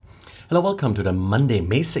Hello, welcome to the Monday,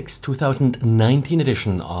 May 6, 2019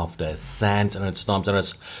 edition of the SANS and Storms and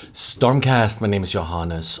StormCast. My name is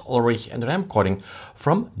Johannes Ulrich and I'm recording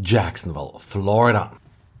from Jacksonville, Florida.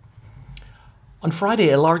 On Friday,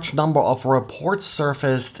 a large number of reports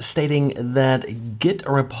surfaced stating that Git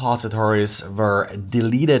repositories were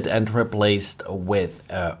deleted and replaced with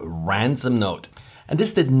a ransom note. And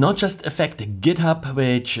this did not just affect GitHub,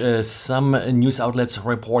 which some news outlets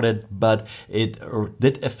reported, but it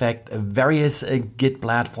did affect various Git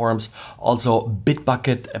platforms. Also,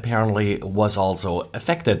 Bitbucket apparently was also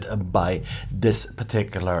affected by this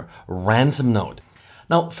particular ransom note.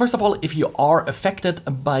 Now, first of all, if you are affected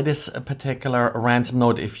by this particular ransom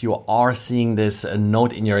note, if you are seeing this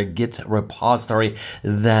note in your Git repository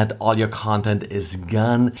that all your content is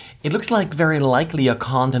gone, it looks like very likely your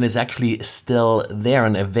content is actually still there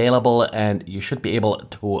and available and you should be able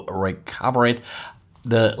to recover it.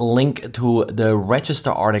 The link to the register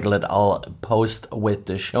article that I'll post with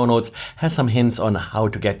the show notes has some hints on how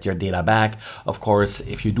to get your data back. Of course,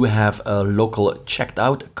 if you do have a local checked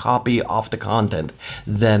out copy of the content,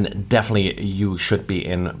 then definitely you should be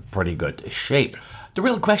in pretty good shape. The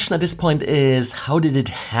real question at this point is, how did it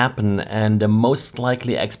happen? And the most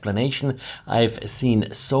likely explanation I've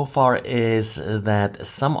seen so far is that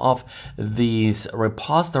some of these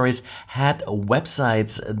repositories had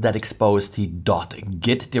websites that exposed the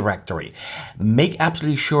 .git directory. Make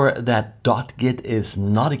absolutely sure that .git is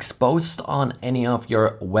not exposed on any of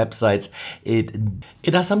your websites. It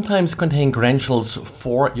does sometimes contain credentials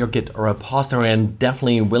for your Git repository and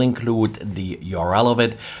definitely will include the URL of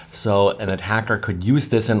it, so an attacker could use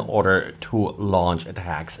this in order to launch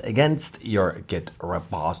attacks against your Git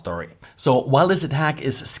repository. So while this attack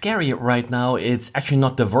is scary right now, it's actually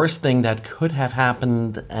not the worst thing that could have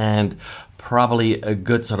happened and probably a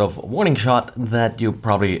good sort of warning shot that you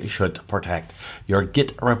probably should protect your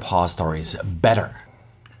Git repositories better.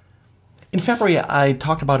 In February, I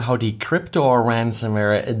talked about how the crypto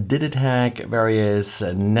ransomware did attack various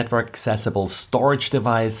network-accessible storage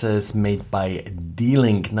devices made by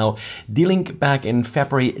D-Link. Now, D-Link back in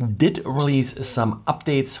February did release some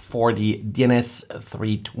updates for the DNS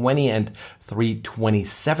 320 and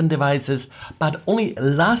 327 devices, but only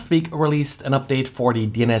last week released an update for the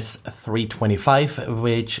DNS 325,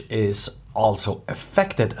 which is also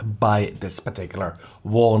affected by this particular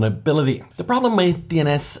vulnerability. The problem with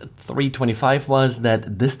DNS 325 was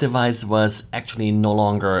that this device was actually no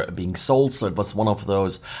longer being sold, so it was one of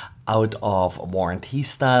those out of warranty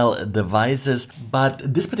style devices, but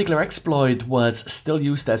this particular exploit was still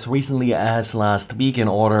used as recently as last week in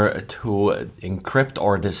order to encrypt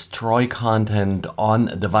or destroy content on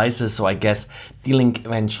devices, so I guess D-Link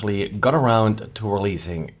eventually got around to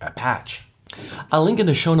releasing a patch. I'll link in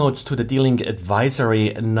the show notes to the D-Link advisory.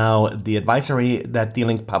 Now, the advisory that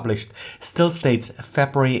D-Link published still states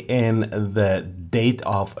February in the date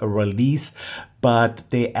of release, but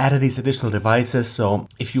they added these additional devices. So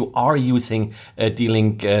if you are using a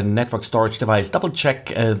D-Link network storage device, double check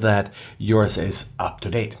that yours is up to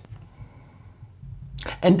date.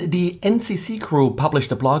 And the NCC crew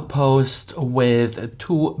published a blog post with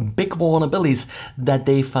two big vulnerabilities that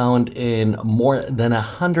they found in more than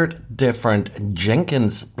 100 different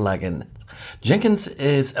Jenkins plugins. Jenkins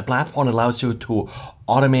is a platform that allows you to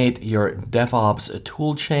automate your DevOps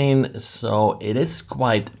toolchain, so it is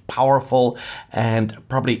quite powerful and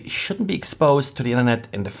probably shouldn't be exposed to the internet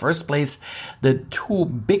in the first place. The two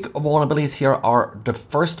big vulnerabilities here are: the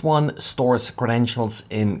first one stores credentials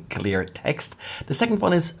in clear text. The second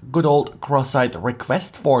one is good old cross-site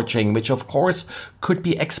request forging, which of course could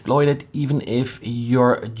be exploited even if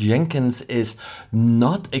your Jenkins is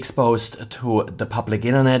not exposed to the public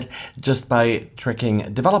internet, just by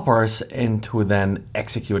tricking developers into then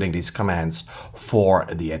executing these commands for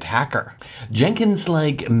the attacker. Jenkins,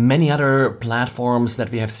 like many other platforms that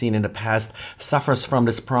we have seen in the past, suffers from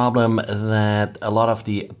this problem that a lot of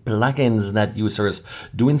the plugins that users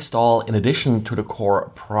do install in addition to the core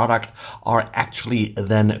product are actually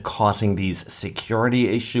then causing these security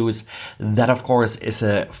issues. That, of course, is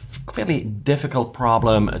a fairly difficult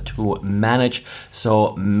problem to manage.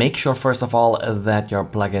 So make sure, first of all, that your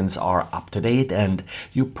plugins are up to date, and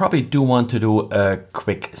you probably do want to do a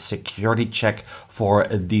quick security check for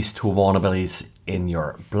these two vulnerabilities in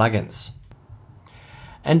your plugins.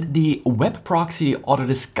 And the Web Proxy Auto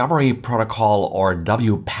Discovery Protocol, or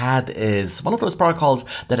WPAT, is one of those protocols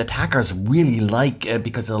that attackers really like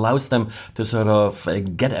because it allows them to sort of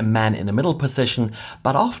get a man in the middle position,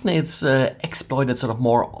 but often it's exploited sort of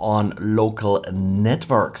more on local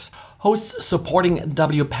networks. Hosts supporting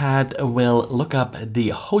WPAT will look up the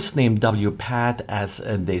hostname WPAT as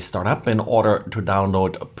they start up in order to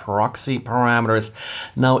download proxy parameters.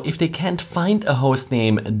 Now, if they can't find a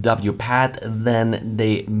hostname WPAT, then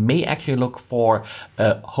they may actually look for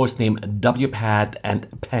a hostname WPAT and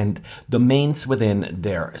append domains within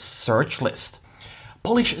their search list.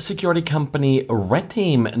 Polish security company Red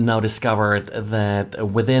Team now discovered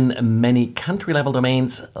that within many country-level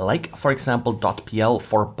domains, like for example .pl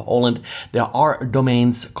for Poland, there are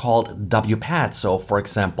domains called WPAT. So for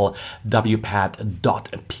example,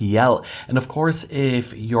 WPAT.pl. And of course,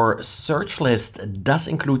 if your search list does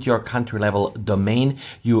include your country-level domain,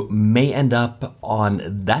 you may end up on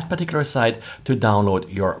that particular site to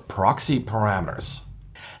download your proxy parameters.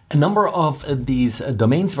 A number of these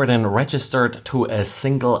domains were then registered to a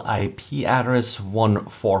single IP address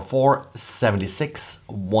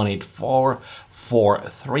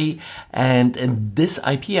 144.76.184.43, and this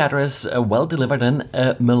IP address delivered in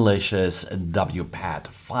a malicious WPAT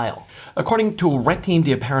file. According to Red Team,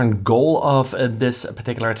 the apparent goal of this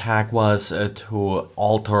particular attack was to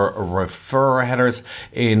alter referrer headers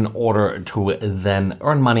in order to then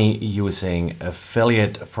earn money using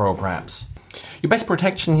affiliate programs. Your best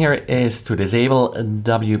protection here is to disable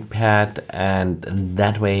WPAT, and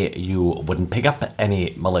that way you wouldn't pick up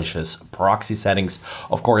any malicious proxy settings.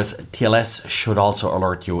 Of course, TLS should also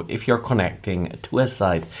alert you if you're connecting to a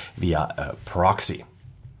site via a proxy.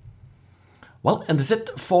 Well, and that's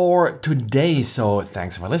it for today. So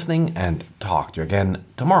thanks for listening and talk to you again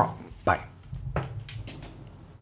tomorrow.